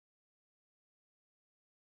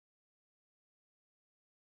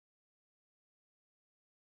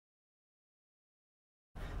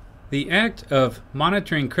The act of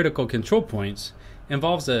monitoring critical control points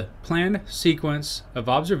involves a planned sequence of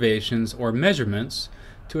observations or measurements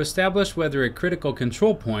to establish whether a critical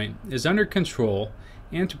control point is under control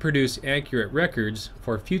and to produce accurate records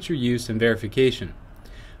for future use and verification.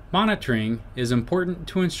 Monitoring is important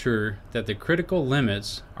to ensure that the critical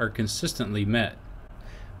limits are consistently met.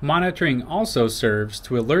 Monitoring also serves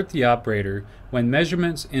to alert the operator when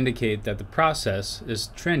measurements indicate that the process is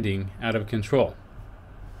trending out of control.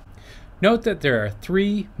 Note that there are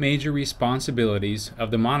three major responsibilities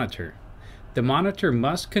of the monitor. The monitor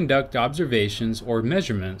must conduct observations or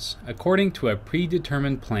measurements according to a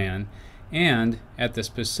predetermined plan and at the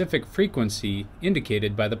specific frequency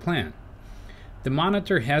indicated by the plan. The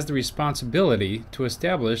monitor has the responsibility to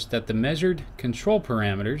establish that the measured control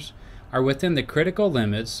parameters are within the critical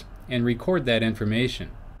limits and record that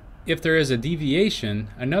information. If there is a deviation,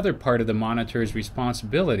 another part of the monitor's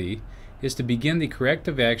responsibility is to begin the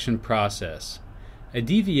corrective action process. A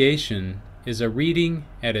deviation is a reading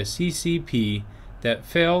at a HACCP that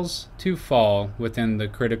fails to fall within the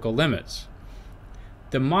critical limits.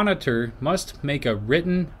 The monitor must make a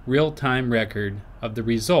written real-time record of the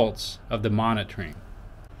results of the monitoring.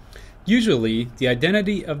 Usually, the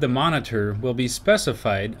identity of the monitor will be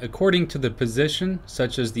specified according to the position,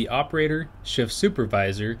 such as the operator, shift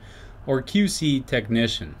supervisor, or QC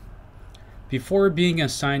technician. Before being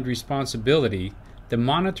assigned responsibility, the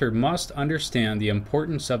monitor must understand the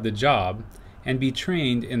importance of the job and be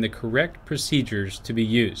trained in the correct procedures to be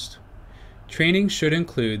used. Training should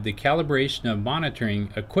include the calibration of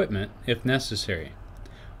monitoring equipment if necessary.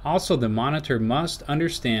 Also, the monitor must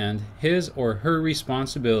understand his or her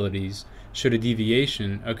responsibilities should a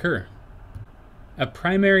deviation occur. A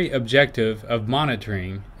primary objective of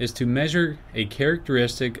monitoring is to measure a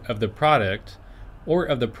characteristic of the product or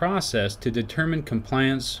of the process to determine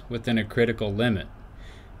compliance within a critical limit.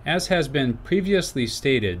 As has been previously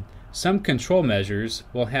stated, some control measures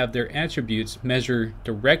will have their attributes measured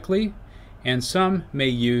directly, and some may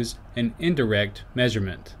use an indirect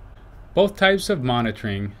measurement. Both types of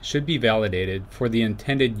monitoring should be validated for the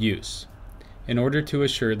intended use in order to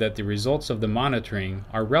assure that the results of the monitoring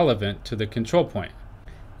are relevant to the control point.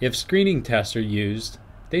 If screening tests are used,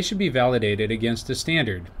 they should be validated against a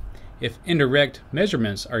standard. If indirect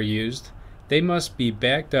measurements are used, they must be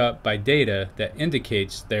backed up by data that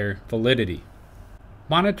indicates their validity.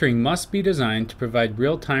 Monitoring must be designed to provide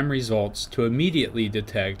real-time results to immediately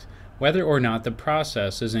detect whether or not the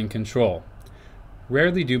process is in control.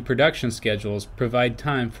 Rarely do production schedules provide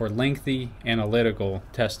time for lengthy analytical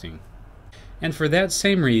testing. And for that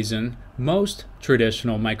same reason, most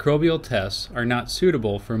traditional microbial tests are not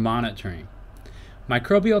suitable for monitoring.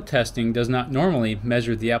 Microbial testing does not normally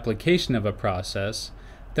measure the application of a process,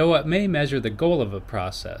 though it may measure the goal of a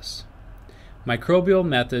process. Microbial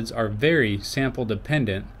methods are very sample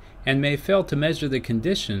dependent and may fail to measure the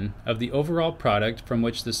condition of the overall product from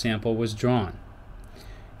which the sample was drawn.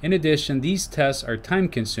 In addition, these tests are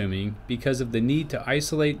time-consuming because of the need to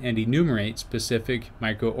isolate and enumerate specific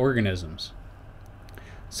microorganisms.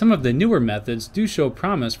 Some of the newer methods do show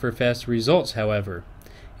promise for fast results, however,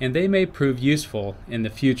 and they may prove useful in the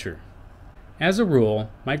future. As a rule,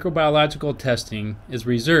 microbiological testing is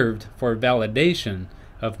reserved for validation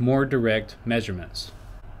of more direct measurements.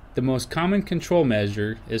 The most common control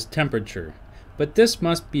measure is temperature, but this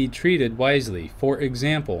must be treated wisely. For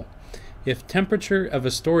example, if temperature of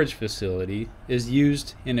a storage facility is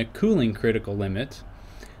used in a cooling critical limit,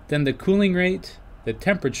 then the cooling rate, the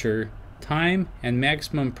temperature, time, and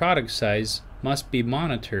maximum product size must be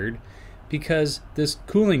monitored because this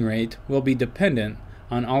cooling rate will be dependent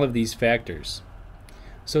on all of these factors.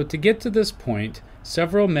 So to get to this point,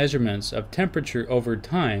 several measurements of temperature over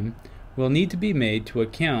time will need to be made to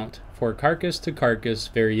account for carcass-to-carcass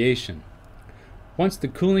variation. Once the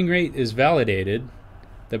cooling rate is validated,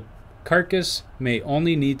 the carcass may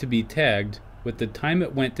only need to be tagged with the time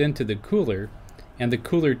it went into the cooler, and the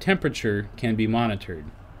cooler temperature can be monitored.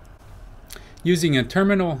 Using a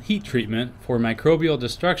terminal heat treatment for microbial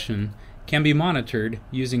destruction can be monitored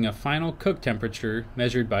using a final cook temperature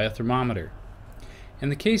measured by a thermometer. In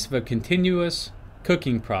the case of a continuous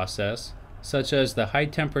cooking process, such as the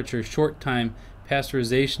high-temperature short-time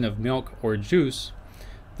pasteurization of milk or juice,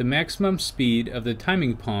 the maximum speed of the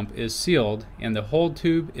timing pump is sealed and the hold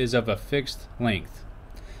tube is of a fixed length.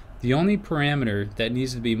 The only parameter that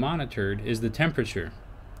needs to be monitored is the temperature.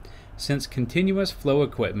 Since continuous flow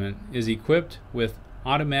equipment is equipped with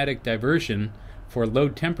automatic diversion for low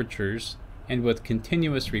temperatures and with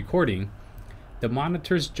continuous recording, the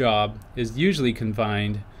monitor's job is usually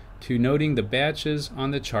confined to noting the batches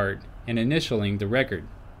on the chart and initialing the record.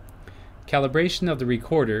 calibration of the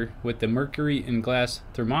recorder with the mercury and glass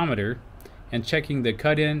thermometer, and checking the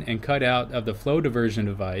cut-in and cut-out of the flow diversion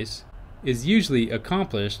device is usually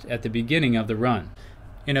accomplished at the beginning of the run.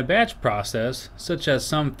 In a batch process, such as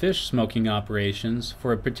some fish smoking operations,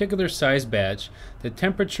 for a particular size batch, the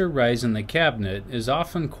temperature rise in the cabinet is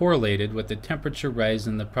often correlated with the temperature rise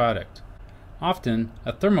in the product. Often,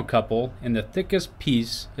 a thermocouple in the thickest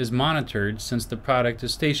piece is monitored since the product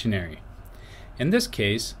is stationary. In this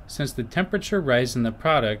case, since the temperature rise in the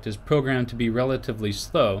product is programmed to be relatively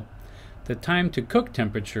slow, the time to cook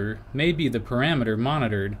temperature may be the parameter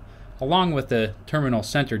monitored along with the terminal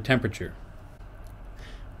center temperature.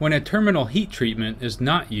 When a terminal heat treatment is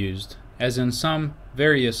not used, as in some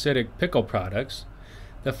very acidic pickle products,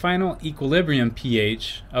 the final equilibrium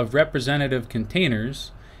pH of representative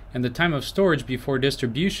containers and the time of storage before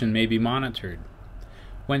distribution may be monitored.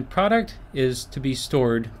 When product is to be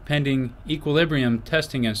stored pending equilibrium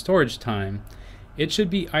testing and storage time, it should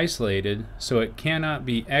be isolated so it cannot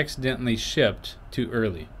be accidentally shipped too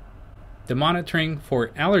early. The monitoring for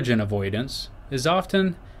allergen avoidance is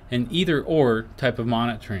often an either-or type of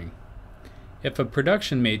monitoring. If a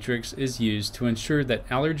production matrix is used to ensure that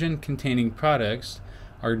allergen-containing products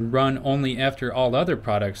are run only after all other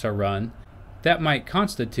products are run, that might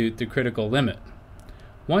constitute the critical limit.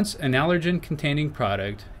 Once an allergen-containing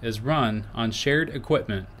product is run on shared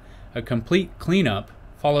equipment, a complete cleanup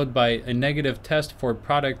followed by a negative test for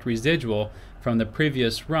product residual from the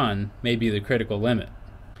previous run may be the critical limit.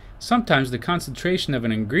 Sometimes the concentration of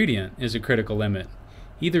an ingredient is a critical limit,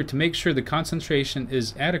 either to make sure the concentration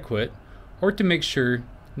is adequate or to make sure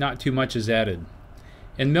not too much is added.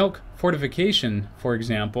 In milk fortification, for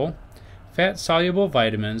example, fat-soluble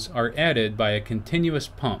vitamins are added by a continuous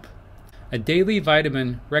pump. A daily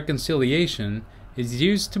vitamin reconciliation is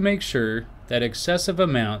used to make sure that excessive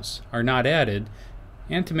amounts are not added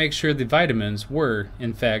and to make sure the vitamins were,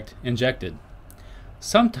 in fact, injected.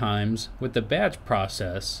 Sometimes, with the batch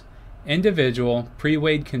process, individual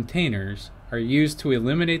pre-weighed containers are used to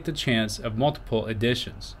eliminate the chance of multiple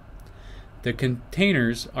additions. The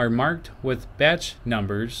containers are marked with batch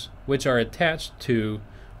numbers which are attached to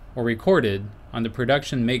or recorded on the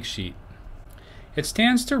production make sheet. It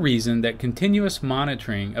stands to reason that continuous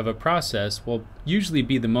monitoring of a process will usually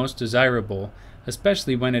be the most desirable,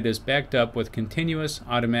 especially when it is backed up with continuous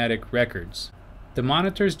automatic records. The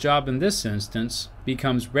monitor's job in this instance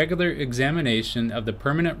becomes regular examination of the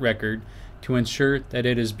permanent record to ensure that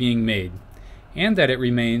it is being made, and that it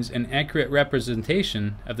remains an accurate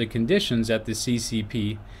representation of the conditions at the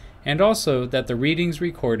CCP, and also that the readings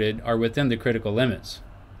recorded are within the critical limits.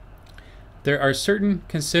 There are certain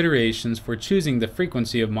considerations for choosing the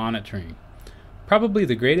frequency of monitoring. Probably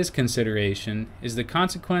the greatest consideration is the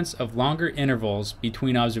consequence of longer intervals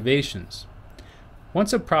between observations.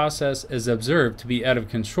 Once a process is observed to be out of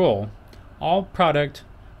control, all product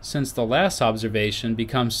since the last observation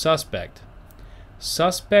becomes suspect.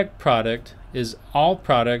 Suspect product is all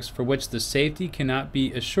products for which the safety cannot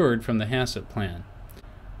be assured from the HACCP plan.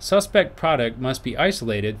 Suspect product must be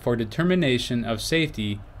isolated for determination of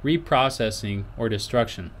safety, reprocessing, or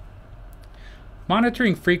destruction.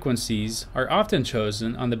 Monitoring frequencies are often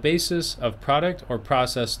chosen on the basis of product or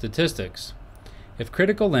process statistics. If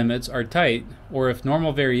critical limits are tight, or if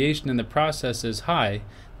normal variation in the process is high,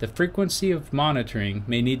 the frequency of monitoring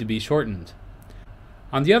may need to be shortened.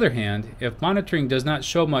 On the other hand, if monitoring does not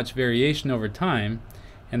show much variation over time,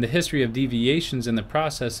 and the history of deviations in the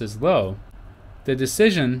process is low, the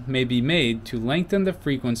decision may be made to lengthen the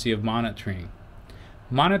frequency of monitoring.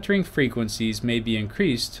 Monitoring frequencies may be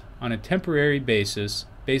increased on a temporary basis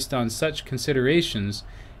based on such considerations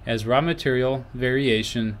as raw material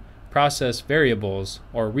variation, process variables,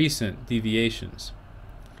 or recent deviations.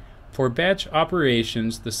 For batch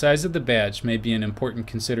operations, the size of the batch may be an important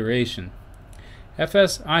consideration.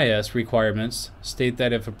 FSIS requirements state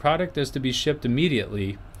that if a product is to be shipped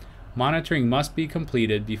immediately, monitoring must be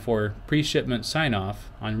completed before pre-shipment sign-off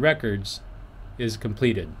on records is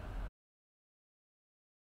completed.